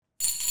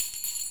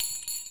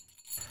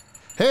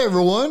Hey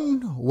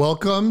everyone,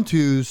 welcome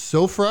to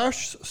So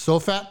Fresh, So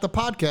Fat, the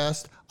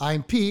podcast.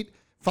 I'm Pete.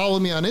 Follow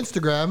me on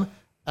Instagram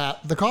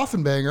at The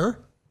Coffin Banger.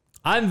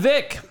 I'm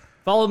Vic.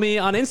 Follow me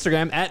on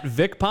Instagram at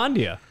Vic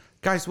Pondia.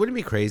 Guys, wouldn't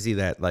it be crazy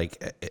that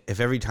like if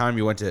every time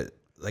you went to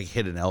like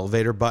hit an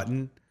elevator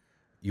button,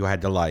 you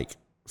had to like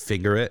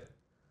finger it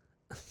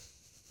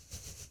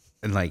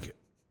and like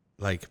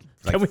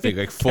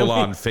full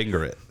on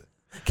finger it?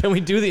 Can we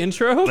do the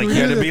intro? Like you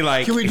had to be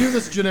like, Can we do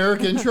this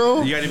generic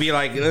intro? you had to be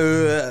like,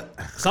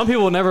 Some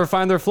people will never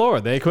find their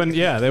floor. They couldn't.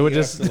 Yeah, they would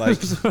just like,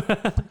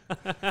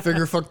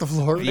 Figure fuck the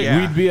floor.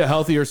 Yeah. We'd be a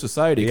healthier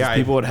society because Yeah,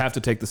 people would have to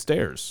take the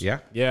stairs. yeah,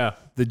 yeah.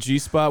 The G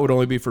spot would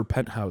only be for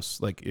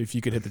penthouse. Like if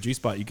you could hit the G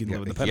spot, you can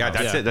live in the penthouse. yeah.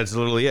 That's Yeah. it. That's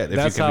literally it. If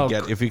That's you can how-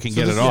 get So it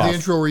this is off. the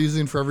intro we're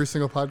using for every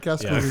single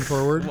podcast Yeah. moving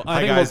forward. I Hi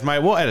think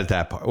guys, we'll edit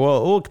that part.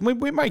 Well,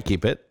 we might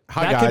keep it.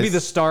 Hi that guys. could be the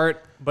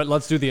start, but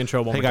let's do the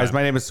intro one Hey more guys, time.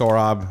 my name is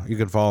Sorab. You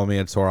can follow me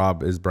at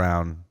Sorab is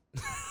Brown.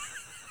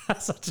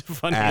 That's such a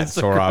funny At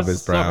Instagram. Sorab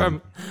is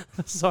brown.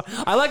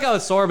 I like how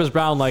Sorab is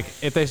brown. Like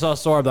if they saw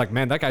Sorab, like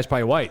man, that guy's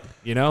probably white.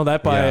 You know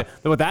that by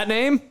with that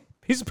name,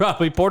 he's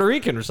probably Puerto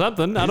Rican or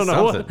something. I don't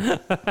know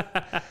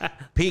what.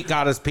 Pete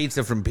got us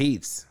pizza from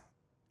Pete's.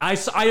 I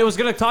was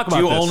gonna talk about.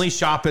 Do you this. only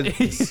shop at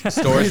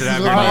stores that have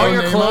your Are Are all name?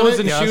 your name on clothes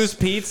it? and Yes. shoes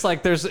Pete's?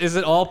 Like is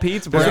it all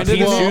Pete's? a Branded?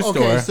 Pete's Well, shoe okay,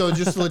 store. so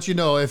just to let you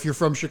know, if you're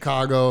from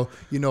Chicago,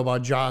 you know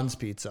about John's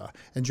Pizza,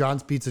 and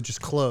John's Pizza just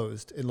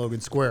closed in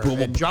Logan Square.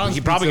 And John's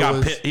He probably Pizza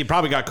got was, he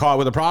probably got caught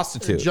with a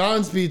prostitute.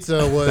 John's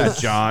Pizza was That's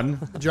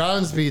John.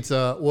 John's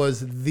Pizza was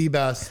the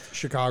best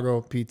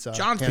Chicago pizza.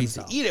 John's hands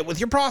pizza. down. Eat it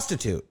with your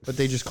prostitute. But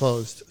they just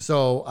closed.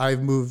 So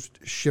I've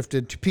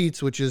shifted to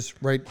Pete's, which is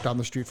right down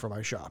the street from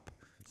my shop.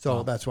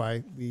 So that's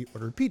why we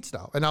ordered Pete's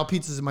now. And now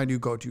Pete's is my new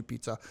go-to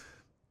pizza.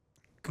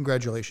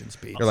 Congratulations,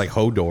 Pete. You're like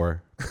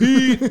Hodor.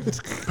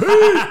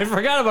 I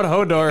forgot about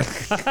Hodor.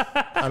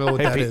 I don't know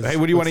what that is. Hey,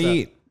 what do you want to What's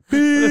eat?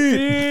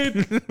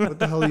 that? What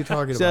the hell are you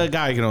talking It's a about?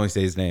 guy who can only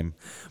say his name.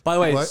 By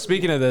the way, What?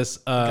 speaking of this,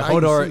 you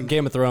Hodor, see.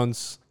 Game of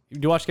Thrones. Do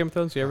you watch Game of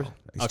Thrones? You ever?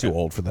 He's too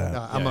old for that.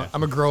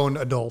 I'm a grown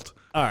adult.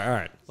 All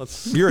right.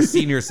 Let's. You're a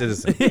senior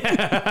citizen.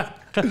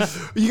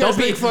 You guys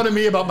make fun of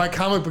me about my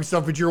comic book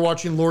stuff, but you're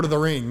watching Lord of the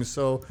Rings.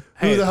 So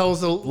who the hell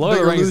is the Lord of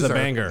the bigger Rings is loser? a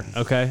banger.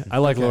 Okay, I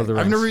like Lord of the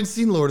Rings. I've never even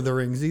seen Lord of the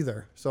Rings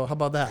either. So how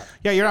about that?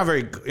 Yeah, you're not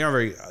very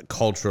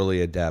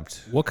culturally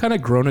adept. What kind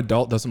of grown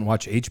adult doesn't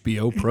watch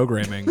HBO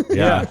programming?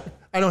 Yeah.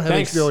 I don't have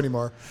Thanks. HBO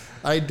anymore.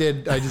 I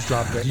did. I just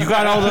dropped it. You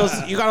got all those.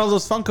 You got all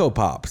those Funko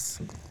Pops.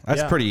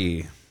 That's Yeah.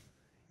 pretty.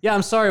 Yeah,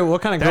 I'm sorry.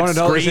 What kind of grown That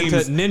adult is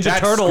screams. into Ninja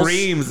That Turtles?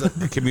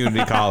 screams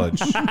community college.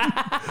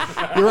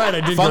 You're right. I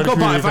did go to Funko Pop.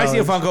 community If I see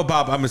a college. Funko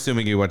Pop, I'm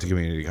assuming you went to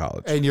community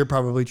college. And you're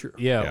probably true.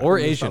 Yeah, or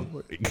Asian.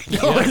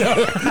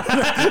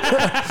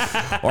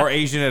 Or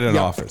Asian at an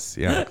office.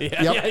 Yeah.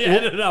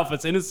 Yeah, enough.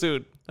 It's in a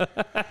suit.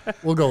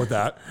 We'll go with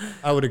that.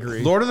 I would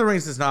agree. Lord of the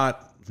Rings is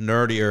not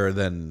nerdier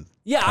than.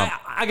 Yeah,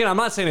 again, I'm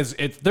not saying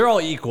it's. They're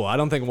all equal. I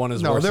don't think one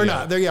is No, worse they're than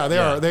not. the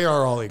other. They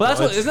are all equal. But that's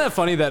what, It's- isn't that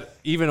funny that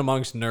even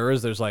amongst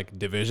nerds, there's like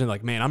division.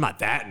 Like, man, I'm not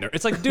that nerd.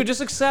 It's like, dude,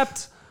 just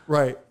accept.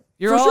 right.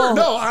 You're For all- sure.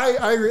 No,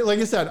 I agree. Like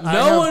I said,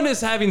 No one is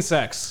having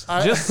sex.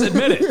 Just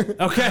admit it,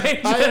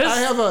 okay?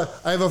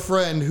 I have a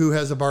friend who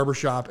has a barber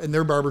shop, and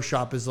their barber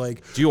shop is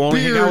like Do you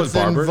only hang out with beards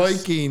and barbers?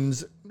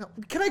 Vikings. No,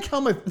 can I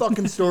tell my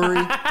fucking story?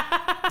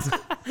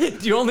 Do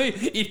you only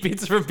eat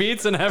pizza from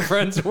Pete's and have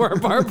friends who are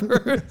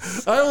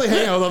barbers? I only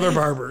hang out with other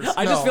barbers.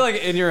 I just feel like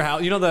in your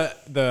house, you know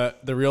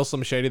the real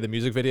Slim Shady, the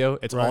music video.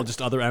 It's all Right.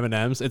 just other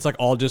M&Ms. It's like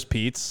all just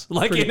Pete's,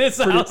 like in his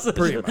pretty- house.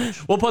 pretty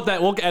much. We'll put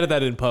that. We'll edit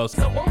that in post.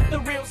 So won't the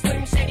real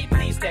Slim Shady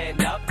please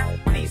stand up?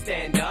 Please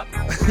stand up.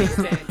 Please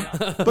stand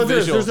up. But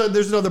Visual.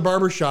 there's another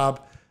barber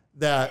shop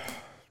that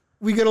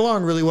we get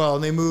along really well,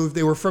 and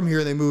they were from here,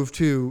 and they moved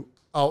to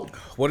out.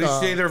 What did you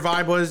say their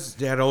vibe was?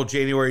 They had old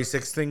January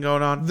 6th thing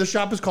going on? The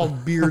shop is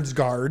called Beards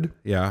Guard.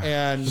 Yeah.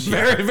 and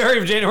Very,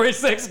 very January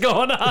 6th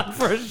going on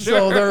for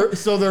sure.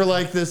 so they're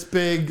like this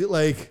big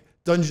like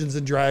Dungeons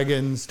and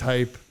Dragons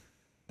type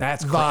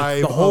That's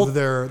vibe the whole of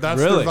their. That's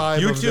Really? their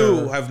vibe. You of two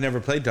their- have never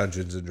played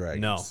Dungeons and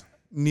Dragons. No.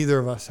 Neither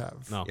of us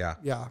have. No. Yeah.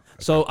 Yeah.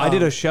 So I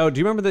did a show. Do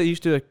you remember that you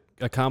used to do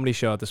a comedy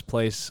show at this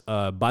place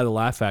by the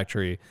Laugh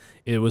Factory?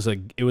 It was a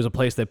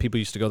place that people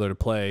used to go there to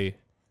play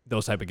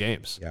those type of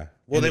games. Yeah.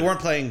 Well, they weren't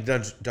playing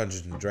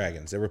Dungeons and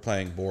Dragons. They were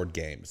playing board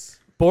games.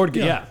 Board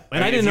game. Yeah.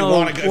 And I mean, didn't if you know.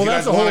 wanna go- Well, if you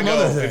that's guys a whole wanna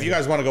nother go, thing. if you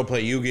guys want to go play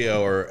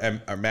Yu-Gi-Oh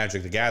or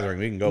Magic the Gathering,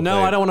 we can go. No,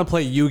 play. I don't want to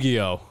play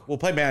Yu-Gi-Oh. We'll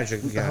play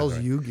Magic the The hell's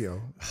Gathering.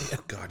 Yu-Gi-Oh? Oh,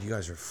 God, you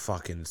guys are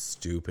fucking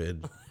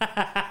stupid.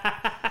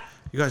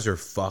 You guys are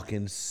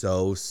fucking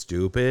so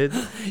stupid.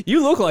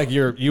 You look like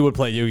you would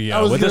play I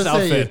Yu-Gi-Oh was with this gonna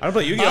say, outfit. I don't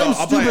play Yu-Gi-Oh. I'm I'll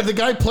stupid. play- The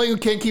guy playing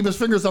can't keep his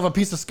fingers off a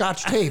piece of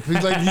Scotch tape.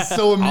 He's like he's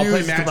so I'll play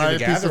amused Magic by the a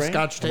piece of Gathering.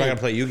 Scotch I'm not gonna tape.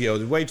 play Yu-Gi-Oh.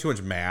 There's way too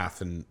much math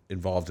and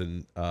involved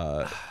in.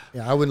 Yeah,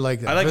 I wouldn't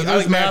like that. I like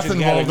There's math Magic the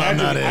Gathering. involved. I'm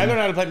not I in.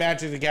 learned how to play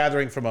Magic the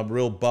Gathering from a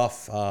real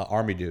buff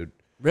army dude.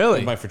 Really?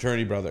 With my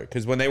fraternity brother,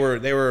 because when they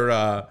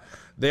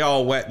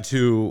all went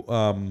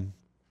to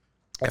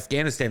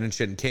Afghanistan and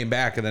shit and came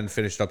back and then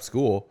finished up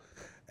school,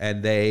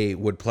 and they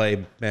would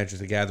play Magic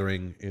the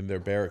Gathering in their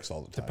barracks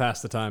all the time.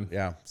 Pass the time.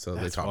 Yeah, so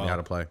they taught me how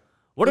to play.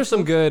 What are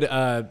some good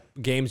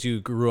games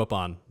you grew up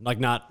on? Like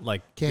not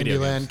like video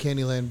games.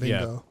 Candyland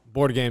Bingo. Yeah,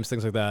 board games,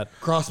 things like that.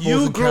 Crossbows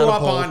You and grew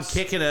up on catapults.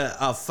 kicking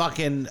a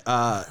fucking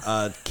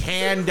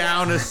can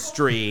down a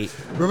street.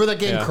 Remember that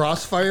game Yeah.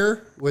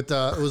 Crossfire? With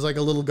it was like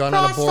a little gun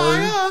on a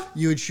Crossfire. board.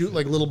 You would shoot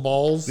like little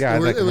balls. Yeah, it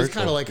that was commercial.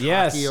 kind of like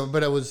Yes. hockey,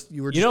 but it was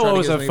you were. Just You know trying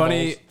what to was get a as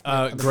many funny,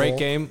 balls in the great bowl.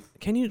 game?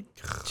 Can you,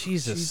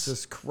 Jesus?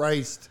 Jesus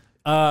Christ!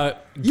 You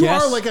You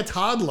are like a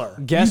toddler.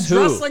 Guess you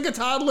who? dress like a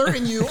toddler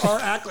and you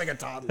act like a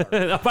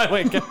toddler. By the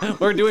way,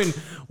 we're doing.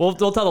 We'll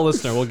tell the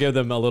listener. We'll give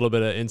them a little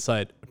bit of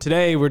insight.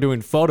 Today we're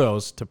doing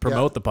photos to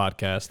promote the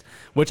podcast,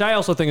 which I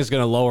also think is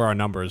going to lower our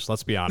numbers.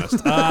 Let's be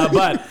honest.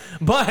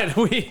 But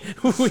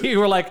we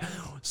were like.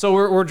 So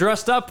we're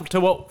dressed up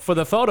for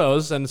the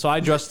photos, and so I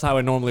dressed how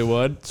I normally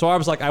would. So I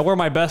was like, I wear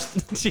my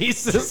best.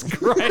 Jesus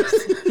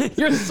Christ,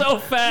 you're so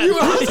fat. You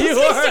are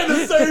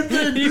the same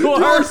thing. You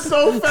are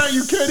so fat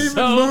you can't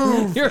even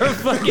move. You're a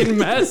fucking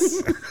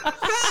mess.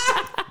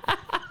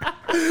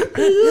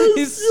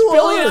 He's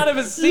spilling out of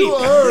his seat.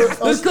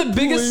 This is the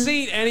biggest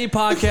seat any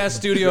podcast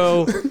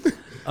studio.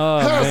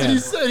 And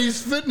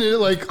he's fitting it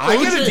like I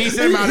get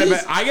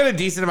OJ. a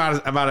decent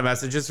amount of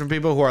messages from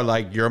people who are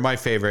like, "You're my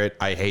favorite.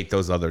 I hate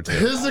those other two."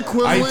 His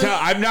equivalent.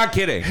 I'm not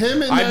kidding.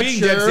 Him in I'm that being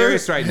chair, dead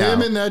serious right now.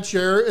 Him in that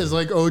chair is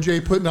like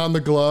OJ putting on the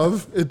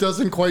glove. It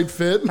doesn't quite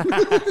fit.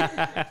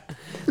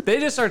 They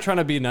just are trying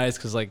to be nice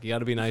because, like, you got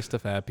to be nice to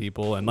fat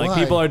people, and like Why?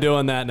 people are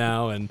doing that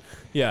now, and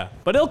yeah,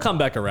 but it'll come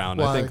back around.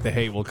 Why? I think the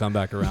hate will come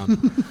back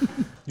around.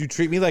 You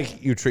treat me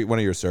like you treat one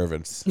of your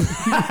servants.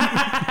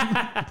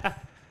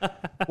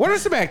 What are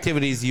some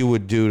activities you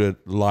would do to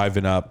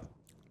liven up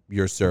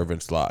your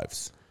servants'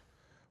 lives?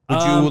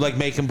 Would you like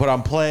make them put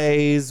on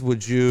plays?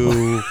 Would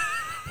you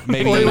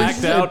maybe Wait,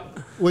 Macked out.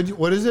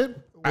 What is it?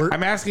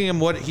 I'm asking him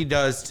what he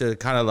does to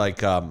kind of like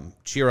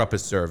cheer up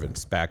his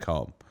servants back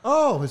home.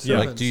 Oh, his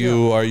servants. Like,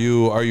 are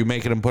you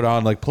making them put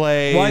on like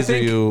plays? Well, I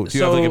think- do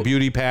you have like a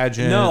beauty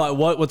pageant? No,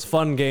 what's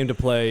fun game to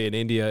play in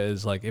India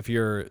is like if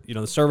you're,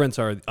 the servants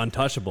are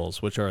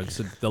untouchables, which are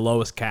the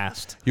lowest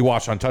caste. You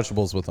watch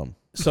Untouchables with them.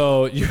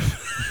 So you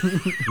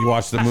You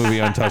watch the movie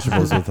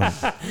Untouchables with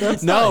them.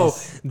 That's no,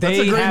 nice. they That's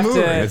a great have movie.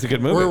 It's a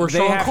good movie. Where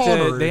Sean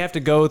Connery. they have to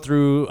go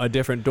through a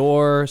different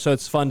door, so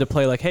it's fun to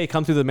play. Like, hey,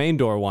 come through the main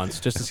door once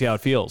just to see how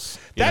it feels.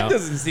 you That know?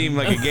 doesn't seem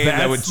like a game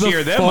that would That's the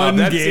cheer them fun up.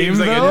 That game, seems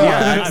like though.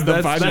 that's the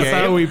fun That's game.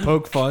 how we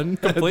poke fun.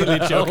 completely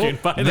joking.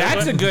 By the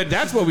way.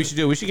 That's what we should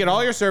do. We should get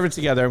all your servants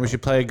together and we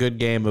should play a good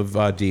game of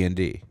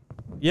D&D.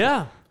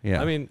 Yeah. Yeah.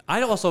 I mean,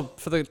 I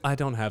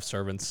don't have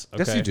servants.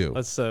 Okay? Yes, you do.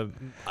 Let's.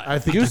 I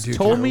think You you do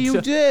told too. me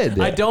you did.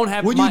 I don't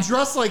have. When my, you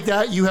dress like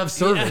that, you have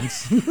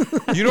servants.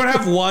 You don't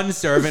have one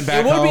servant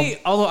back it would home. be.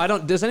 Although I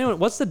don't. Does anyone?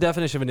 What's the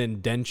definition of an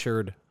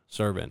indentured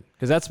servant?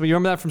 Because you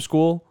remember that from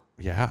school.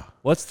 Yeah.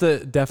 What's the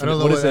definition?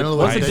 know What what- is I it? don't know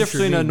what What's the difference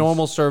indentured between a means.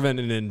 normal servant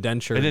and an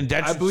indentured? An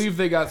indentured. I believe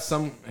they got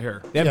some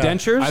here. They have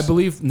dentures. I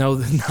believe not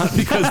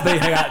because they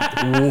got.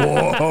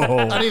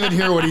 Whoa! I didn't even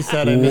hear what he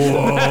said. I missed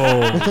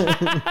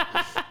it.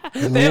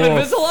 They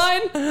have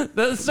Invisalign.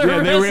 The Yeah,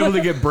 servant they were is- able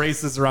to get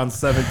braces around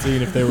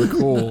 17 if they were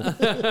cool.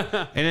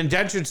 An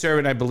indentured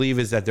servant, I believe,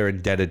 is that they're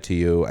indebted to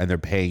you and they're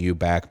paying you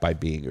back by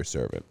being your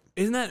servant.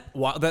 Isn't that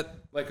wild? That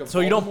Like a so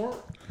you don't.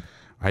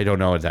 I don't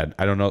know that.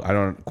 I don't know. I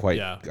don't quite.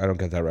 Yeah. I don't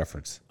get that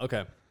reference.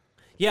 Okay.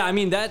 Yeah, I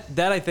mean that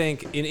I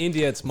think in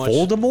India it's much.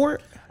 Voldemort?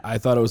 I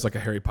thought it was like a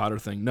Harry Potter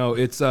thing. No,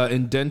 it's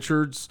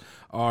indentures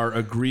are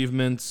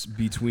agreements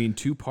between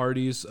two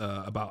parties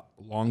about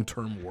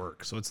long-term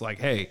work. So it's like,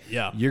 hey,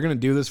 Yeah. you're gonna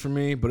do this for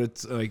me, but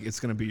it's like it's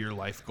gonna be your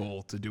life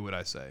goal to do what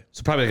I say.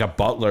 So probably like a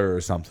butler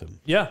or something.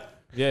 Yeah.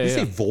 Yeah. You Yeah.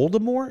 say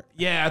Voldemort?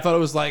 Yeah, I thought it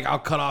was like I'll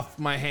cut off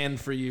my hand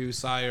for you,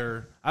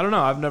 sire. I don't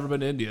know. I've never been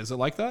to India. Is it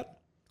like that?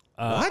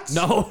 What?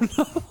 No.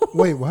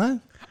 Wait, what?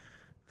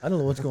 I don't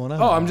know what's going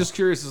on. Oh, I'm just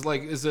curious.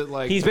 Is it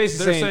like He's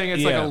basically they're saying- saying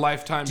it's yeah. like a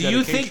lifetime? Do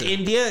you think dedication.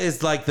 India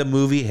is like the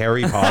movie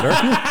Harry Potter?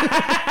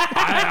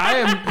 I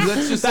am?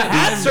 Let's just say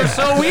Hats are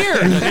so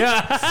weird.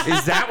 Yeah.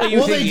 Is that what you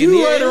Well, think they do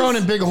India ride is? around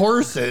in big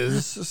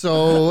horses.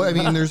 So, I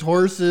mean, there's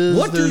horses.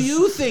 What do there's-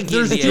 you think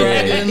There's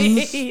India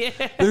is?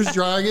 dragons. There's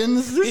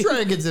dragons. There's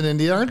dragons in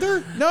India, aren't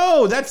there?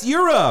 No, that's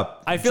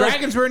Europe. I feel like-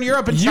 Dragons were in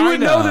Europe and you China. would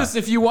know this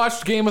if you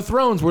watched Game of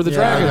Thrones, where the Yeah,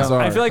 dragons I know.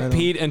 are. I feel I like know.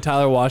 Pete and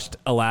Tyler watched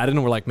Aladdin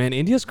and were like, man,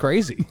 India's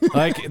crazy.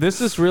 Like,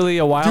 this is really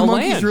a Do wild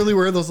monkeys land. really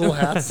wear those little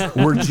hats?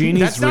 Were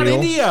genies That's not real?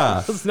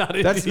 India. It's not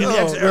That's, India.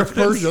 Oh, that's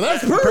Persia.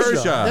 That's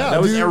Persia. Yeah,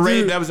 that was do-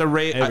 Arabia. do- That was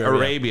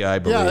Arabia, I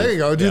believe. Yeah, there you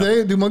go.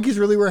 Do monkeys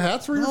really wear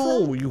hats where you're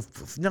No,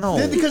 from?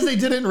 no. Because they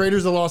did it in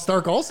Raiders of the Lost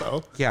Ark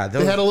also. Yeah,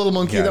 they had a little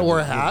monkey that wore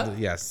a hat.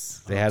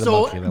 Yes, they had a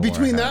So monkey that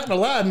between wore a that hat. and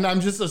Aladdin, I'm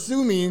just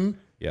assuming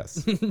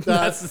Yes.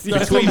 that's Between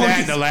what that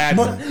monkeys- and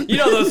Aladdin. You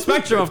know, the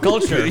spectrum of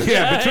culture.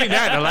 Yeah, between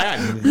that and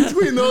Aladdin.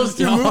 between those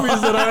two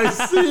movies that I've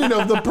seen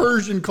of the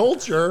Persian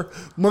culture,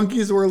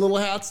 monkeys wear little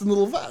hats and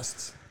little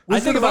vests. I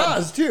Wizard think of about-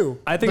 Oz too.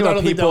 I think But about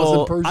don't think that was in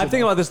people. Persia, I think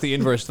though. about this the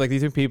inverse. Like, do you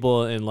think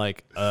people in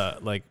like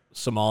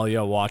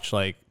Somalia watch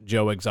like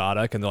Joe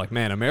Exotic and they're like,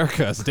 man,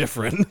 America is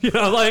different.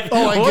 Like,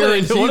 Oh, I what are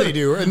guarantee what are- they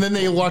do. And then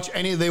they watch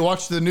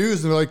the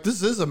news and they're like,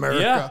 this is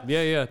America.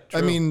 Yeah. I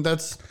True. mean,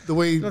 that's the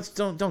way.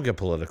 Don't get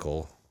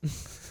political.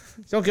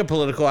 Don't get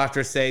political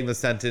after saying the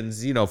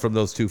sentence, from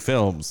those two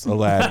films,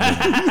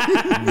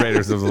 Aladdin and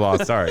Raiders of the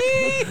Lost Ark.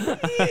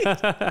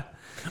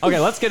 Okay,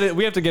 let's get it.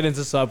 We have to get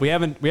into sub. We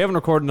haven't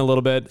recorded in a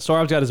little bit.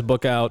 Sorab's got his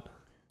book out.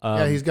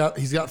 Yeah, he's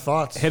got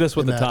thoughts. Hit us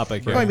with in the that.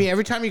 topic here. I mean,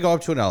 every time you go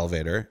up to an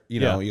elevator, you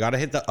got to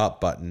hit the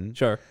up button.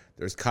 Sure.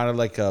 There's kind of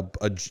like a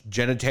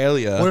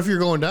genitalia. What if you're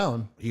going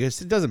down?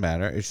 It doesn't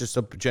matter. It's just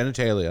a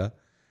genitalia,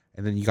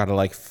 and then you got to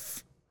like.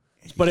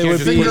 But you it can't would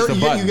just be- push Finger, the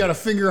you button. got to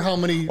figure how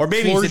many Or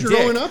maybe floors it's a you're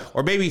dick. going up.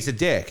 Or maybe it's a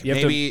dick. You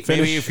have to Maybe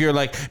finish- if you're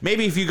like,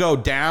 maybe if you go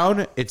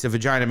down, it's a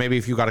vagina. Maybe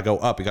if you got to go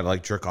up, you got to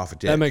like jerk off a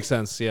dick. That makes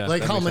sense. Yeah.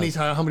 Like that how makes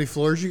sense. many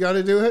floors you got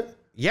to do it?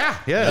 yeah.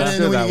 And let's do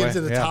then it when that you way. get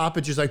to the Yeah. top,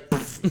 it just like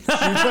shoots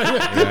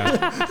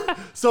right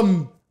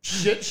some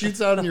shit shoots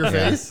out in your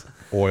face.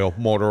 Oil,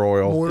 motor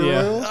oil. Motor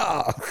Yeah.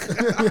 oil.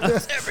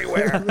 It's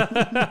everywhere.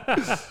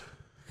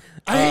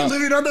 I hate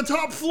living on the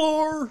top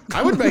floor.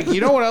 I would make. You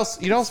know what else?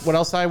 What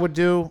else I would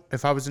do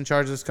if I was in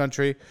charge of this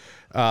country?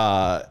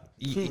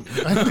 Wait,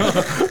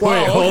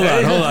 hold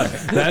on.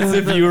 That's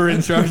if you were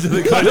in charge of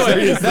the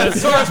country.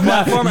 That's Sorab's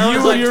platform.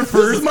 You were your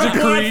first my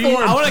degree.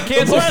 platform. I want to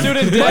cancel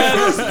student debt.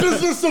 First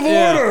business of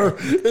order.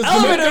 Is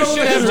Elevators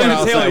should have Here's what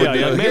else I genitalia. would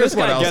do. Man, Here's this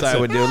what guy else gets I it.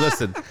 would do.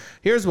 Listen,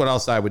 here's what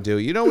else I would do.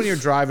 You know when you're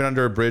driving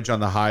under a bridge on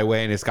the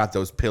highway and it's got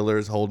those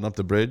pillars holding up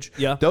the bridge?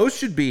 Yeah. Those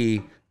should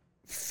be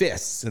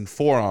fists and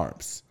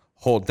forearms.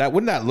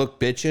 Wouldn't that look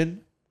bitchin'?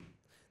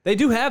 They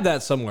do have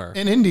that somewhere.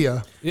 in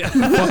India.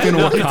 Fucking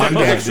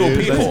Wakanda, Actual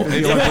dude. people.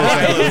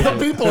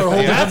 People are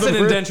holding up That's the an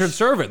bridge. indentured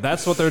servant.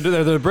 That's what they're doing.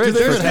 They're the bridge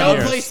they for even 10 have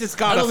years. place that's I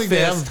got don't a think they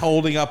fist have-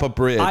 holding up a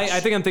bridge. I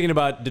think I'm thinking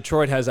about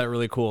Detroit has that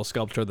really cool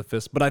sculpture of the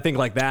fist, but I think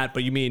like that.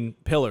 But you mean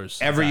pillars?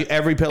 every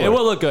pillar. It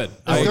will look good.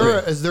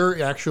 Is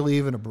there actually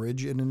even a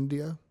bridge in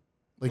India?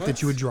 Like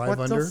that you would drive What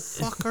under? the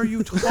fuck are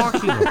you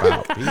talking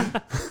about,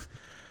 Pete?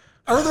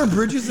 Are there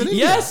bridges in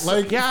India? Yes.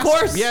 Like, Yes, Of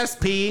course. Yes,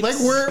 Pete. like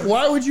where?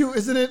 Why would you?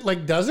 Isn't it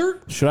like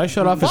desert? Should I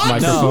shut off his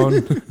What?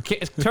 microphone?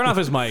 Turn off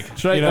his mic.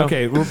 Should I? You know?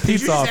 Okay, well,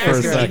 Pete's off for a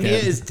Ask if second. India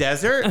is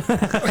desert.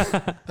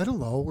 I don't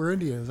know where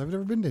India is. I've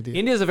never been to India.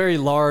 India is a very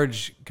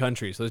large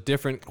country, so there's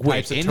different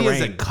types of India's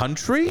terrain. a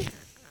country?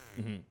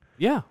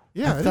 Yeah.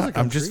 Yeah, it is a I'm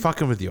country. just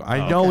fucking with you.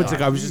 I know it's like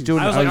I was just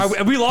doing. I was like,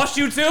 have we lost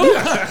you too?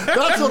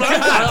 That's what I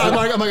thought.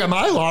 I'm like, am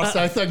I lost?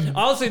 I thought.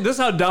 Honestly, this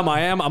is how dumb I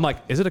am. I'm like,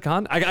 is it a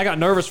con? I got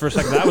nervous for a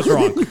second. That was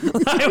wrong.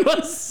 I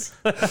was.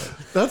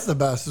 That's the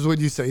best is when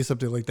you say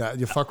something like that.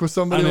 You fuck with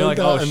somebody And they're like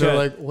like, that, oh, and they're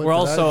shit. like, what We're did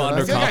also I- I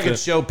did think I confident. could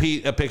show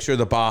Pete a picture of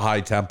the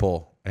Baha'i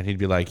temple, and he'd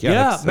be like, Yeah,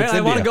 that's man,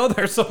 I want to India. go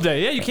there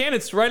someday. Yeah, you can.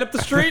 It's right up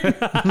the street.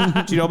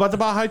 Do you know about the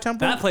Baha'i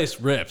temple? That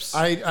place rips.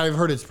 I've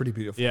heard it's pretty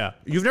beautiful. Yeah.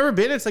 You've never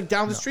been? It's like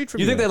down the street from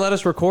You you. think they let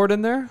us record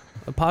in there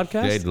a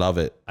podcast? They'd love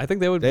it. I think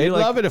they would. They'd be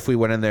like, love it if we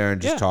went in there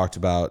and just Yeah. talked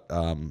about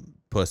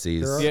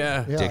pussies,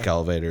 Yeah. dick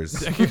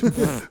elevators.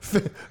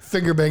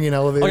 Finger banging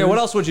elevators. Okay, what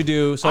else would you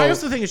do? So I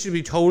also think it should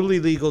be totally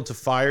legal to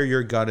fire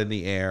your gun in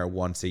the air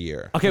once a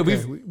year. okay,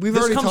 We've this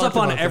already comes talked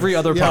up on about every this.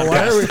 other Yeah,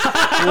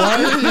 podcast.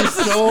 why are you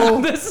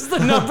so? This is the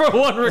number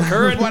one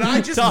recurrent But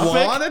I just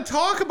topic. want to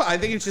talk about. I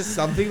think it's just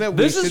something that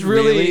This we is should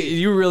really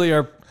you really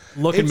are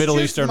looking It's Middle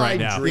just Eastern my right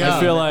now. dream. I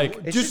feel Yeah. like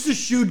It's Just to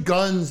shoot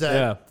guns at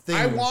Yeah. things.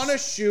 I want to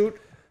shoot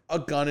a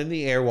gun in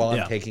the air while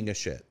Yeah. I'm taking a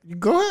shit.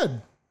 Go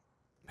ahead.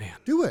 Man.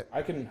 Do it.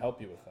 I can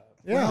help you with that.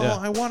 Yeah. Well,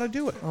 I want to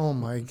do it. Oh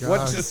my god.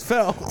 What just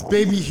fell?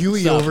 Baby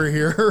Huey over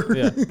here.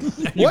 yeah.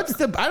 What's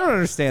the? I don't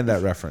understand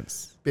that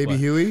reference. Baby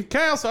Huey.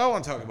 Can I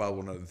want to talk about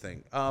one other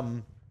thing.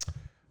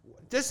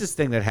 There's this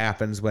thing that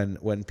happens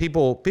when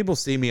people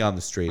see me on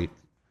the street,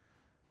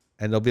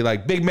 and they'll be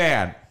like, "Big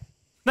man."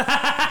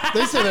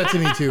 They say that to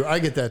me too. I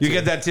get that. You too.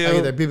 get that too? I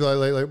get that. People are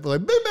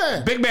like big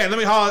man. Big man, let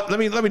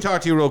me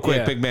talk to you real quick,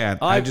 Yeah. big man.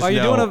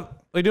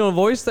 Are you doing a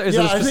voice there? Is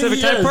it a specific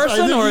type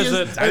person or is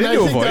it? I didn't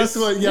do a voice.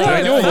 Yeah,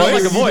 I do a I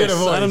voice. think Like a you did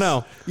voice. I don't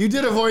know. You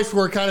did a voice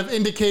where it kind of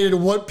indicated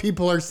what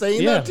people are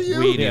saying Yeah. that to you.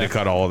 We need to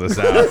cut all of this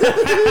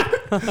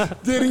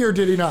out. Did he or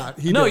did he not?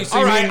 He No, did. you see,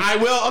 All right, I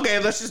will. Okay,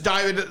 let's just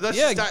dive into.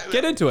 yeah,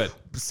 get into it.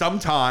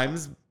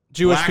 Sometimes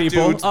Jewish black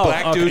people? dudes, Oh,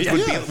 black okay, dudes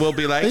yeah. will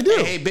be like, They do.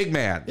 hey, big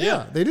man.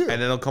 Yeah, they do. And then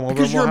they'll come over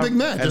Because and you're a we'll big have-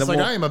 man, and just then like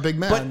we'll- I am a big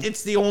man. But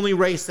it's the only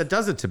race that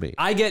does it to me.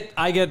 I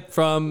get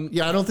from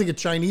Yeah, I don't think a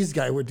Chinese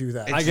guy would do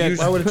that. I get-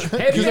 Why would a Hey,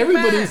 Because big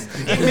everybody's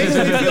It makes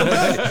me feel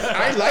good.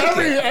 I like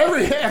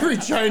it. every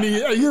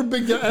Chinese. You're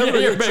big. you're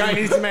big.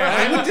 Chinese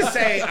man.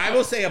 I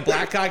will say a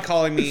black guy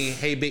calling me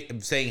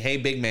saying hey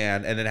big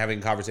man and then having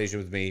a conversation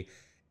with me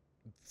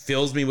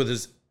fills me with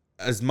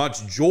as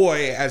much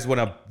joy as when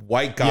a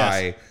white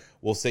guy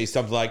will say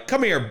something like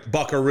come here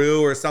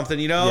buckaroo or something,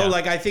 Yeah.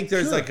 like I think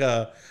there's like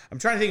I'm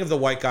trying to think of the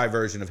white guy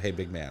version of hey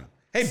big man.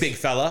 Hey big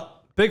fella.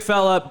 big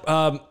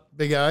fella.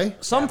 Big guy.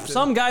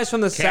 Some guys from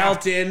the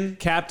Captain. south.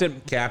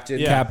 Captain.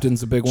 Yeah.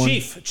 Captain's a big one.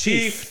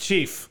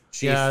 Chief.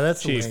 Yeah,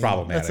 that's Chief's lame.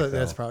 problematic.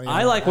 That's though. probably.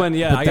 I like when I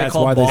get that's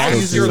called why they boss. still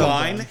That's your do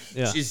line.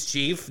 Yeah. Is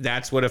chief.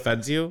 That's what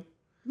offends you.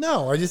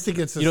 No, I just think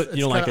it's. You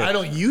don't like it? I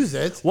don't use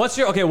it. What's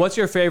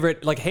your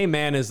favorite? Like, hey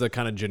man is the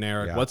kind of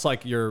generic. Yeah. What's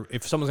like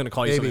if someone's gonna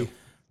call you Baby. something?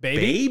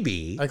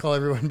 Baby. I call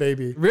everyone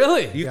baby.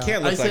 Really? You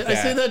can't I look say, like that.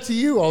 I say that to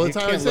you all the You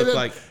time. I can't say look that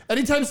like-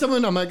 anytime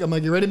someone, I'm like,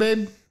 you ready,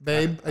 babe?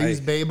 Babe. I use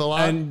babe a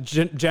lot. And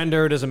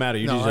gender doesn't matter.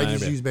 You no, use I gender.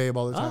 just use babe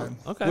all the time.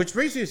 Okay. Which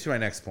brings me to my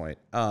next point.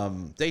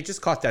 They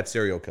just caught that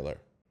serial killer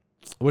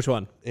Which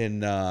one?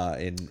 in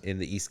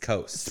the East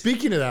Coast.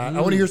 Speaking of that,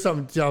 I want to hear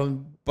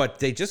something. But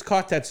they just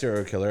caught that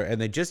serial killer, and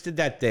they just did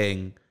that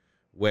thing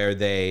where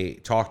they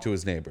talked to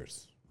his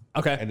neighbors,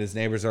 Okay. and his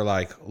neighbors are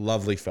like,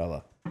 "Lovely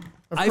fella."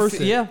 Of course,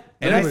 yeah.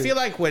 And I feel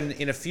like when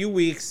in a few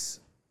weeks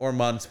or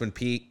months, when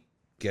Pete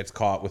gets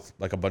caught with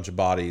like a bunch of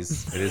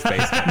bodies in his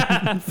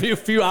basement,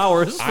 few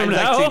hours from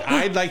now.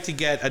 I'd like to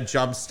get a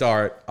jump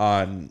start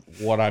on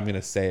what I'm going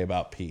to say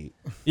about Pete.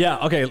 Yeah.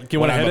 Okay. Do you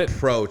When want to I'm hit it?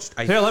 approached,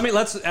 Here,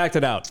 let's act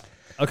it out.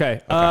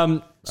 Okay.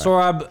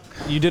 Sorab,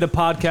 you did a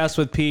podcast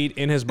with Pete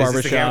in his Is this the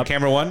barbershop.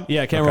 camera one?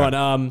 Yeah, camera Okay.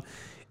 one.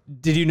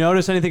 Did you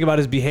notice anything about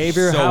his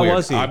behavior? So How weird.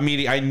 was he?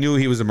 I knew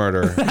he was a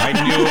murderer.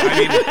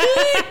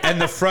 And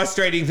the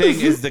frustrating thing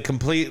is the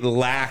complete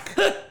lack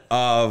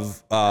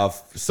of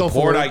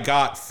support I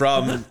got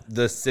from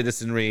the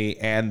citizenry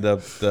and the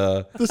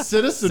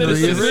citizenry.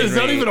 Is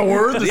that even a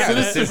word? The Yeah,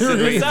 the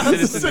citizenry.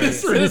 citizenry.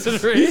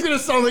 Citizenry. He's going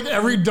to sound like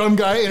every dumb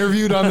guy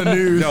interviewed on the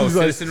news. No, He's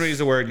like, citizenry is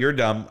a word. You're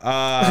dumb.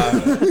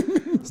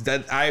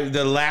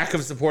 The lack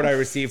of support I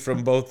received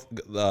from both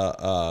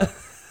the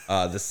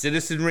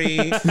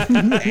citizenry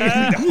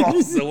and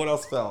also what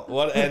else fell?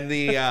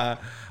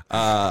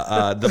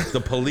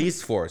 The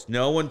police force.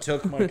 No one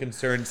took my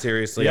concern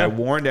seriously. Yeah. I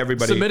warned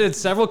everybody. Submitted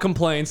several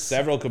complaints.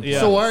 Several complaints.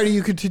 So why do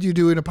you continue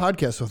doing a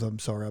podcast with him,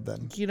 Sorab,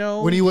 then? You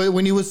know, When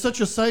he was such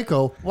a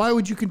psycho, why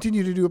would you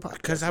continue to do a podcast?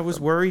 because I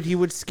was worried he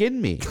would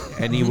skin me,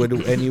 and he would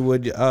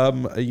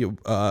Well,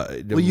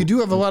 you do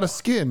have a lot of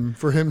skin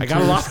for him. I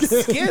got a lot of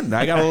skin.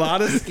 I got a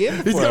lot of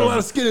skin. He's for got a him. lot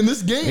of skin in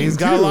this game. He's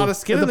got a too, lot of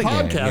skin in the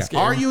podcast game.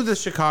 Are you the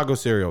Chicago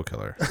serial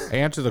killer?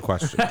 Answer the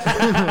question.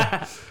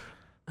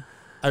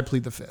 I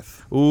plead the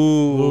fifth.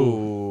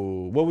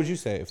 Ooh. What would you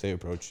say if they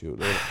approached you?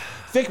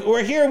 Vic,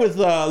 we're here with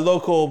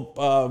local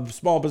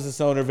small business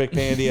owner Vic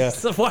Pandia.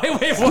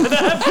 Wait, what?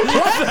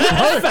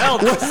 That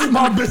felt, What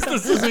small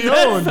business does he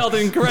that own? felt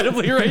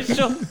incredibly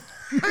racial.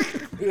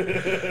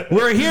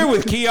 We're here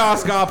with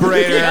kiosk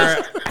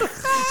operator.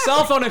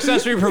 Cell phone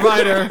accessory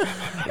provider,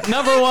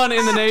 #1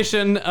 in the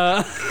nation.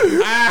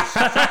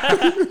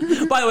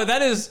 By the way,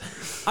 that is.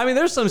 I mean,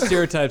 there's some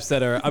stereotypes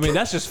that are. I mean,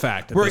 that's just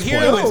fact. At We're this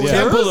here point. with Yeah.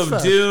 Temple There is of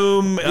fact.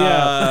 Doom.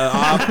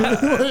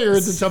 Here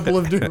at the Temple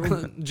of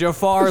Doom.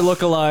 Jafar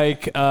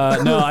lookalike.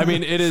 No, I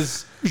mean it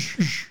is.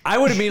 I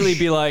would immediately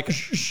be like,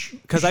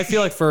 because I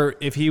feel like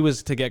if he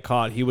was to get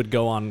caught, he would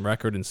go on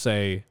record and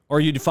say,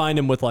 or you'd find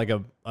him with like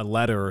a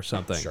letter or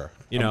something. Sure.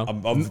 You know,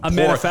 A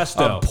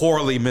manifesto. A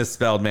poorly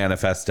misspelled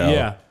manifesto.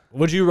 Yeah.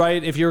 Would you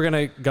write if you were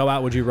gonna go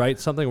out? Would you write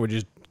something, or would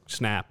you just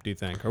snap? Do you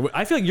think? Or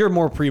I feel like you're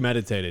more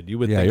premeditated. You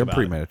would. Yeah, think you're about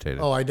premeditated.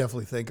 Oh, I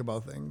definitely think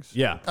about things. It.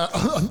 Yeah.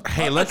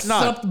 Hey, let's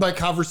not. Except my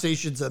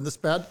conversations in this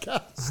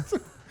podcast.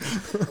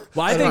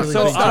 Well, I think really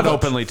so. think Let's not about-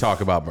 openly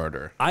talk about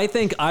murder. I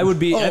think I would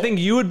be. I think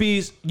you would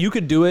be. You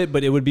could do it,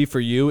 but it would be for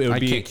you. It would I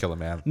be. can't kill a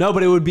man. No,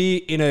 but it would be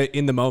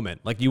in the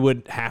moment. Like you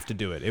would have to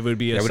do it. It would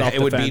be a It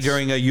self-defense. would be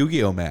during a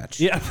Yu-Gi-Oh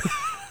match. Yeah.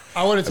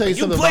 I want to tell you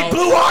You something play about.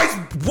 Blue Eyes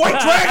White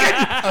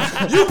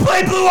Dragon? You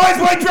play Blue Eyes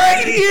White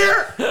Dragon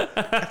here?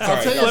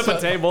 I'll tell you Flip a something.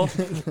 table.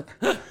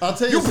 I'll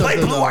tell you You play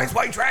something. Blue though. Eyes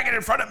White Dragon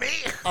in front of me?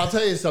 I'll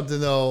tell you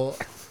something though.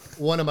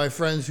 One of my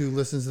friends who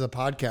listens to the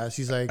podcast,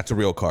 he's like, That's a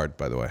real card,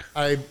 by the way.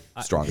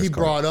 Strongest he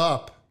card. brought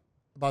up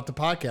about the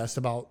podcast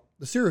about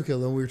the serial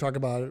killer, and we were talking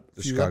about it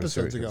a few Chicago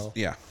episodes serial ago.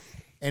 killers.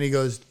 Yeah. And he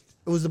goes,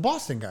 "It was the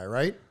Boston guy,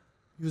 right?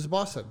 He was a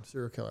Boston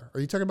serial killer. Are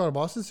you talking about a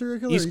Boston serial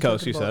killer? or are East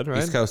Coast, talking you about- said,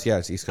 right? East Coast, yeah,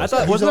 it's East I Coast.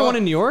 thought he's wasn't there a- one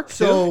in New York?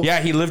 So Yeah,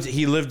 he lived in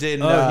he was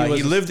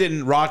he lived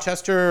in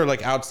Rochester,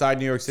 like outside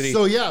New York City.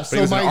 So, yeah, but so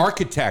he was an my-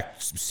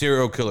 architect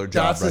serial killer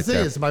job that's right the thing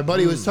there. is, my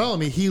buddy was telling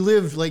me he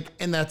lived like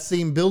in that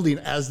same building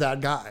as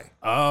that guy.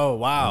 Oh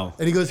wow.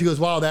 And he goes,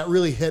 wow, that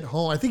really hit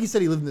home. I think he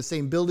said he lived in the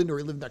same building or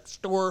he lived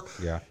next door.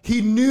 Yeah.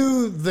 He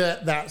knew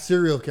that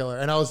serial killer.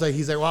 And I was like,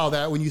 he's like, wow,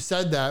 that when you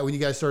said that, when you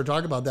guys started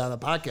talking about that on the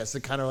podcast,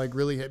 it kind of like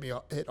really hit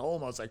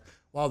home. I was like,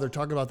 wow, they're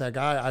talking about that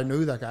guy. I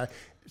knew that guy.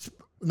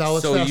 Now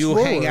let's So fast you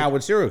forward. hang out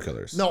with serial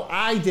killers? No,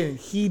 I didn't.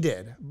 He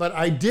did. But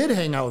I did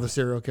hang out with a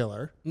serial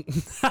killer.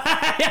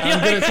 I'm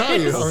going to tell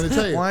you. I'm going to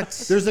tell you.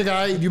 What? There's a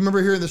guy, do you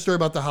remember hearing the story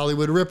about the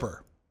Hollywood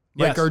Ripper?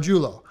 Mike Yes.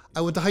 Gargiulo.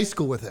 I went to high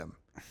school with him.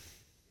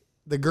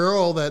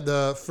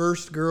 The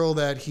first girl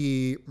that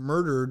he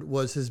murdered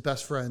was his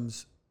best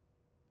friend's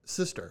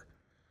sister.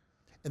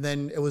 And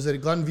then it was a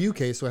Glenview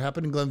case. So it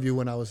happened in Glenview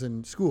when I was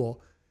in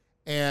school.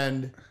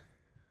 And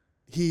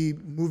he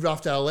moved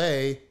off to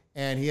LA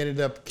and he ended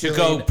up To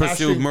killing go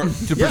pursue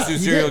Ashton- Yeah, pursue he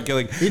serial did.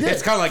 killing. He did.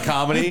 It's kind of like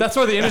comedy. That's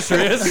where the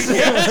industry is.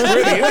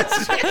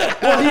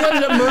 Well, he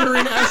ended up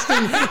murdering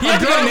Ashton. He had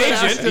to get an girl that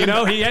agent, Ashton- you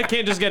know. He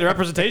can't just get a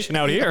representation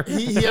out He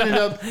ended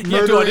up have to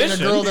murdering a audition.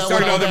 girl You that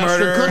start went on to Ashton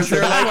murder. Kutcher.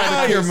 They're like, That's why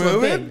the "Oh, you're case went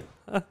moving?" big.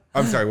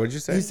 I'm sorry, what did you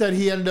say? He said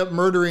he ended up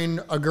murdering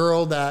a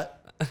girl that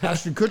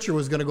Ashton Kutcher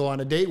was going to go on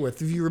a date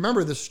with. If you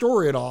remember the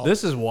story at all,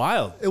 This is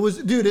wild. it was,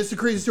 dude, it's a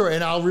crazy story.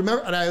 And I'll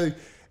remember,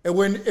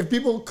 if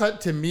people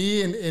cut to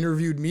me and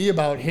interviewed me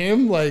about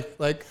him,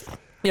 like,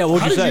 Yeah,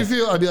 what'd how you did say? you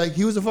feel? I'd be like,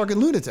 he was a fucking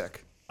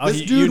lunatic. Oh,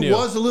 This you dude knew.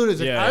 was a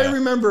lunatic. Yeah, I yeah.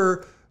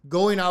 remember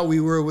going out. We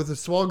were with a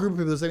small group of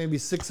people. There's like maybe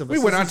 6 of us.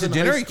 We went This out was to in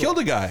dinner. high He school. killed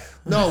a guy.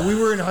 No, we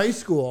were in high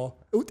school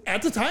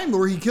at the time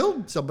where he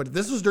killed somebody.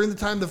 This was during the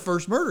time the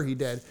first murder he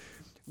did.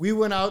 We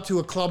went out to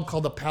a club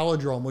called the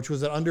Palindrome, which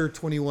was an under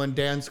 21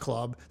 dance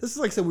club. This is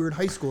like I said, we were in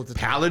high school at the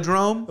time.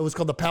 Palindrome? It was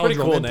called the Pretty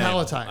Palindrome cool in name.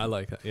 Palatine. I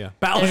like that. Yeah.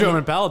 Palindrome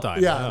and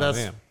Palatine. Yeah, Oh, that's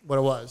man. what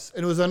it was.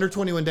 And it was under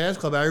 21 dance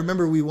club. I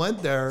remember we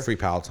went there. Free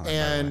Palatine, by the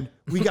And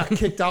we got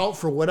kicked out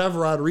for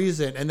whatever odd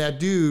reason. And that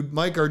dude,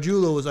 Mike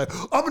Arjulo, was like,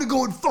 I'm going to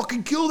go and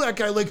fucking kill that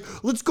guy. Like,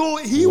 let's go.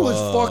 He was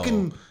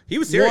fucking. He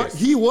was serious.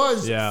 He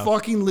was Yeah.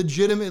 fucking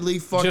legitimately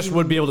fucking. Just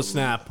would be able to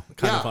snap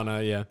kind of Yeah. on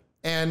a, yeah.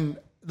 And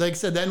like I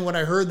said, then when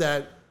I heard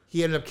that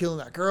he ended up killing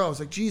that girl, I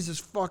was like, Jesus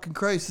fucking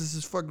Christ, this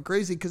is fucking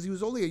crazy, because he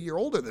was only a year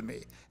older than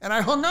me. And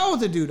I hung out with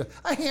the dude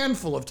a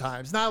handful of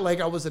times. Not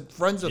like I wasn't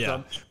friends with Yeah.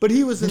 him, but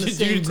he was in the Did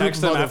same you group text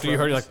of them other after you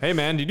heard, you're friends. like, hey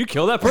man, did you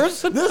kill that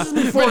person? This is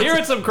before Been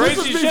hearing some crazy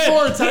This was shit.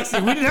 before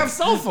texting. We didn't have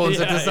cell phones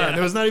at Yeah, this time. yeah.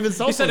 There was not even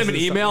cell You phones. sent him an at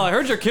this email. time. I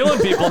heard you're killing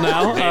people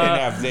now.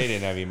 They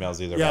didn't have emails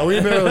either. Yeah, back we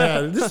then. barely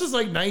had it. This was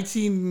like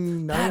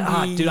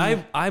 1990.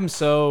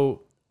 Dude,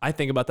 I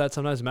think about that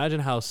sometimes. Imagine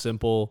how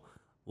simple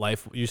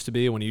life used to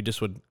be when you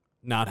just would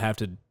not have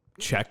to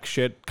check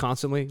shit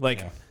constantly.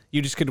 Like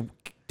you just could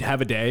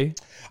have a day.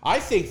 I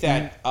think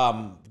that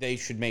they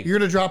should make. You're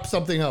gonna drop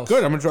something else.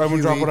 Good. I'm gonna drop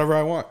Huey. whatever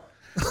I want.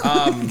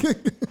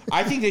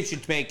 I think they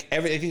should make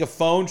every. I think a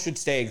phone should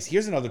stay.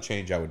 Here's another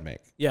change I would make.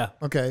 Yeah.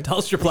 Okay. Tell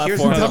us your Here's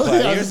platform. another, Yeah, I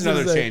was here's just gonna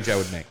another say. change I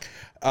would make.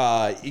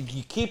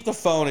 You keep the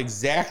phone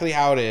exactly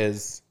how it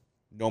is.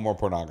 No more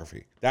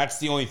pornography. That's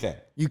the only thing.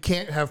 You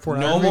can't have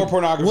pornography. No more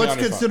pornography What's on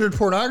your phone. considered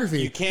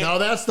pornography? You can't. Now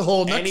that's the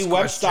whole next Any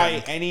question.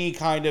 website, any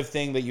kind of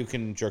thing that you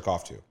can jerk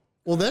off to.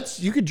 Well,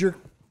 you could jerk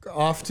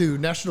off to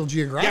National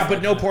Geographic. Yeah,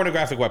 but no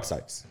pornographic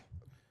websites.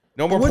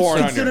 No more What's porn on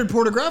your considered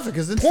pornographic?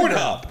 Is Instagram.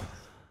 Pornhub.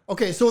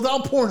 Okay, so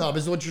without Pornhub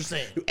is what you're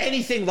saying.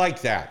 Anything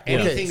like that. Okay,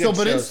 Anything so that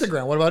but shows-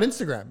 Instagram. What about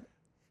Instagram?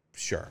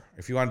 Sure.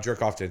 If you want to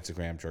jerk off to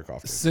Instagram, jerk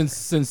off to Instagram.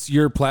 Since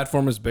your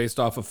platform is based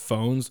off of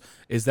phones,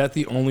 is that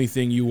the only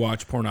thing you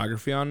watch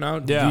pornography on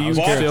now? Yeah, I was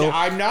Well, still,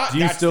 I'm not. do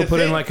you that's still the put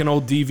in thing. like an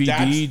old DVD?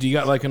 That's- Do you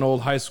got like an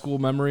old high school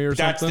memory or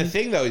That's something? the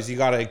thing, though, is you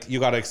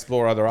gotta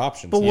explore other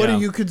options. But what Yeah.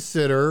 do you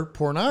consider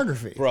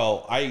pornography?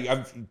 Bro,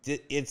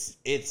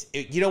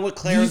 you know what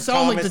Clarence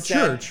sound like Thomas the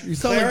said? church. You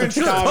sound like the Clarence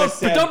church. Thomas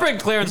said, Don't bring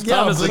Clarence Yeah,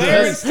 Thomas but into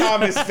Clarence this.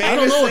 Thomas I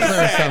don't know what famously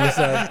Clarence said Thomas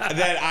said.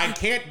 that I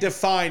can't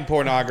define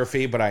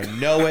pornography, but I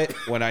know it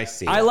when I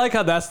see it. I like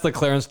how that's the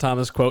Clarence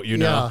Thomas quote, you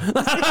know. Yeah.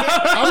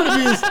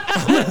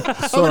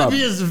 I'm gonna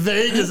be as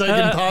vague as I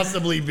can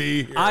possibly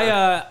be. Here.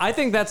 I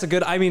think that's a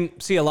good. I mean,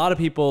 see, a lot of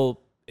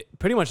people,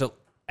 pretty much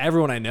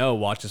everyone I know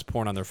watches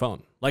porn on their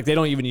phone. Like they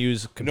don't even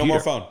use computer. no more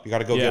phone. You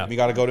gotta go Yeah. get. You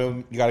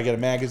gotta get a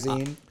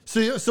magazine.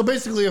 So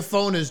basically, a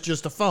phone is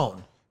just a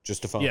phone.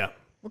 Just a phone. Yeah,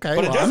 Okay,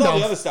 But it well, does I'm all down.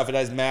 the other stuff. It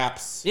has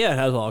maps, yeah, it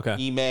has all. Okay,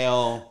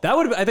 email. that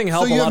would I think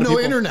help So you a lot have of no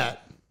people.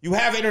 internet. You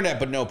have internet,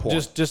 but no porn.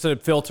 Just a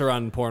filter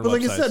on porn But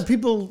like websites. I said,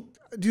 people,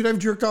 dude, I've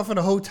jerked off in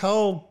a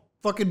hotel.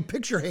 Fucking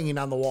picture hanging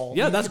on the wall.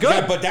 yeah, that's good.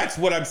 Yeah, but that's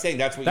what I'm saying.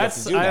 That's what you have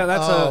to do. now.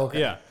 That's okay.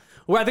 yeah.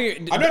 Well, I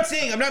think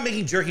I'm not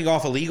making jerking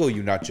off illegal,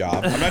 you nut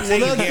job. I'm not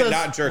saying you that's- can't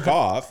that's- not jerk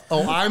off.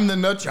 Oh, I'm the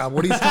nut job.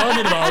 What he's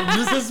talking about?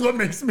 This is what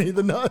makes me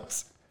the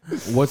nuts.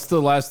 What's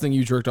the last thing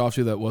you jerked off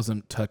to that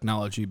wasn't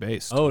technology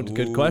based? Oh,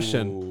 good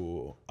question.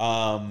 Ooh.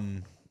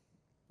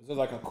 Is it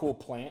like a cool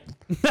plant?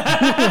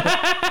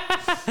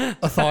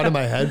 A thought in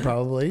my head,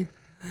 probably.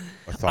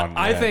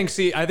 I think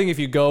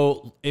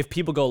if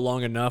people go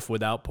long enough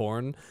without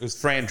porn, it was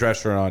Fran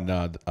Drescher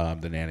on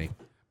The Nanny.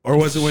 Or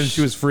was it when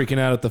she was freaking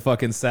out at the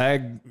fucking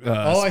SAG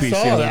I speech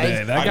saw the other that.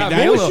 day? That I got mean,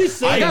 me that a was- little,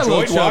 she I got a enjoyed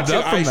little twelved watching-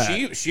 up from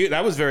that. She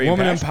that was very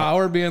Woman impassioned.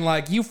 empowered being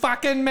like, you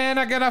fucking men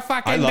are gonna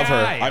fucking I love her.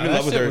 die. I'm in That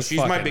love with shit her. was She's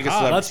my fucking biggest hot.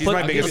 celebrity. She's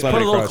my biggest put a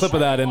celebrity little crush. clip of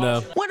that in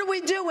the. What are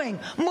we doing?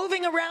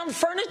 Moving around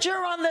furniture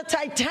on the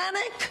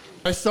Titanic?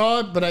 I saw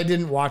it, but I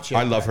didn't watch it.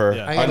 I love her.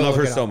 Yeah. I gotta love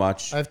look her it so up.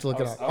 much. I have to look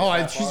it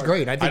up. She's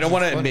great. I I don't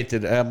want to funny. admit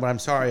it, but I'm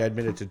sorry I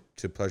admitted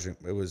to pleasure.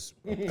 It was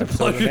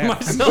Plugging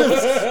myself.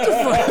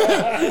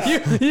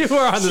 you were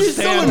on the She's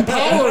so stand.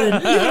 empowering.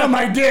 Even on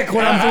my dick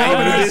when I'm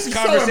blowing it. This She's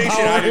conversation, so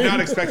I did empowering. not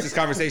expect this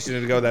conversation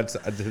to go that.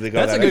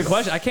 That's a good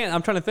question.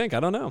 I'm trying to think. I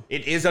don't know.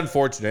 It is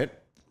unfortunate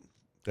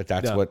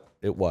that's Yeah. what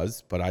it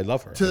was, but I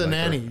love her. To I the like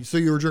her. nanny. So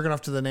you were jerking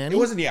off to the nanny? It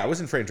wasn't. Yeah, it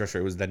wasn't Fran Drescher.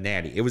 It was the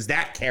nanny. It was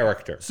that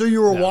character. So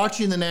you were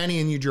watching the nanny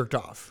and you jerked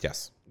off?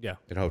 Yes, Yeah.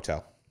 in a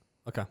hotel.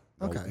 Okay.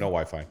 Okay. No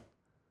Wi-Fi.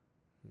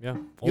 Yeah.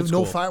 You have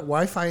no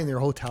Wi-Fi in your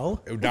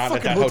hotel? What Not at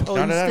fucking that hotel.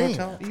 Not you at that staying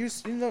hotel. at?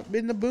 You're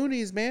in the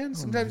boonies, man.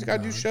 Sometimes you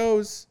gotta do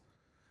shows.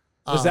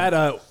 Was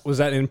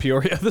that in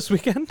Peoria this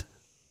weekend?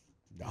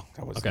 No,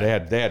 that was Okay. they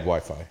had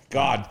Wi-Fi.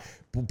 God,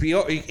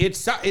 Peoria,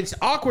 it's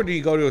awkward when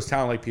you go to a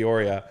town like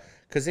Peoria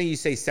because then you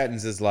say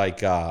sentences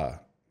like "it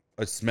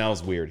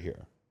smells weird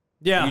here."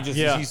 Yeah,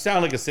 You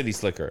sound like a city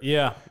slicker.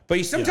 Yeah.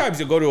 But sometimes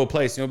you'll go to a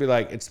place and you'll be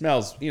like, it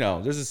smells,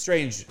 there's a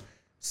strange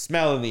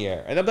smell in the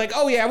air. And they'll be like,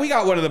 oh yeah, we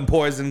got one of them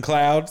poison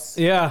clouds.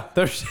 Yeah.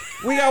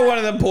 We got one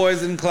of them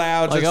poison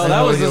clouds. Like,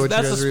 It's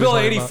that's the spill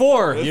of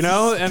 84,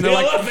 and they're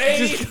like, of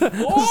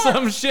 84?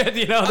 some shit,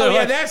 they're yeah,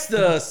 like, that's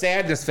the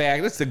sadness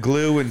fact. That's the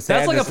glue and that's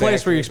sadness like a place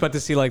fact. where you expect to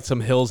see like some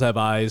hills have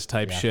eyes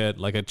type shit,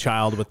 like a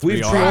child with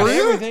We've 3 tried arms.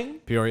 everything.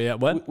 Peoria,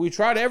 what? We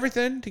tried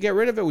everything to get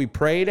rid of it. We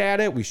prayed at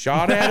it. We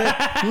shot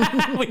at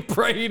it. We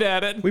prayed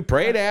at it. We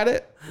prayed at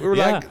it. We were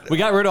like, we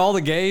got rid of all the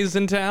gays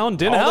in town.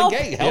 Didn't all help. the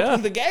gays. Helped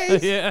with the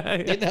gays. Yeah.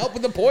 Didn't help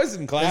with the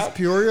poison Is cloud.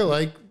 Peoria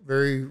like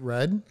very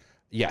red?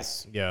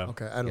 Yes. Yeah.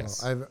 Okay, I don't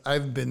Yes. know.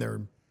 I've been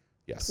there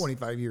Yes.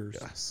 25 years.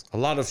 Yes. A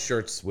lot of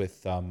shirts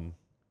with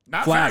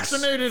Not Flags.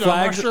 vaccinated Flag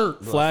on my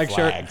shirt. Flag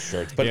shirt.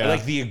 shirts, but Yeah.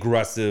 like the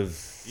aggressive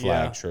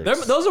flag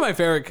shirts. Those are my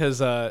favorite because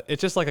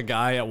it's just like a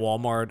guy at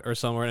Walmart or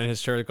somewhere, and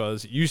his shirt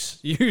goes, "You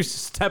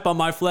step on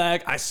my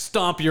flag, I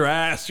stomp your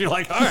ass." You're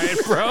like, "All right,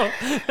 bro."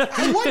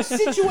 In what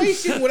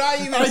situation would I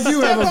even I do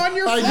step have a- on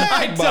your I-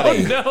 flag, I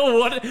buddy?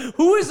 don't know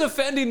who is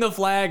offending the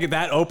flag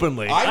that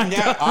openly. I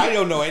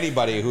don't know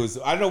anybody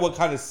I don't know what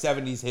kind of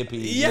 70s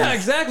hippie. Yeah,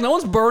 exactly. No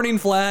one's burning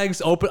flags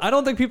open. I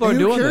don't think people are Who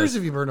doing cares this.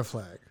 if you burn a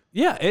flag?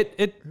 Yeah,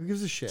 it. Who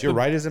gives a shit? Your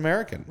right as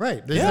American.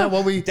 Right. Isn't that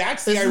what we...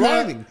 That's the isn't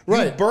ironic that- thing.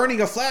 Right. You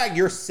burning a flag,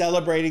 you're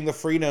celebrating the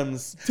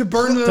freedoms. To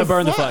burn the To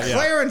burn the flag, yeah.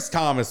 Clarence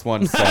Thomas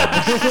once said.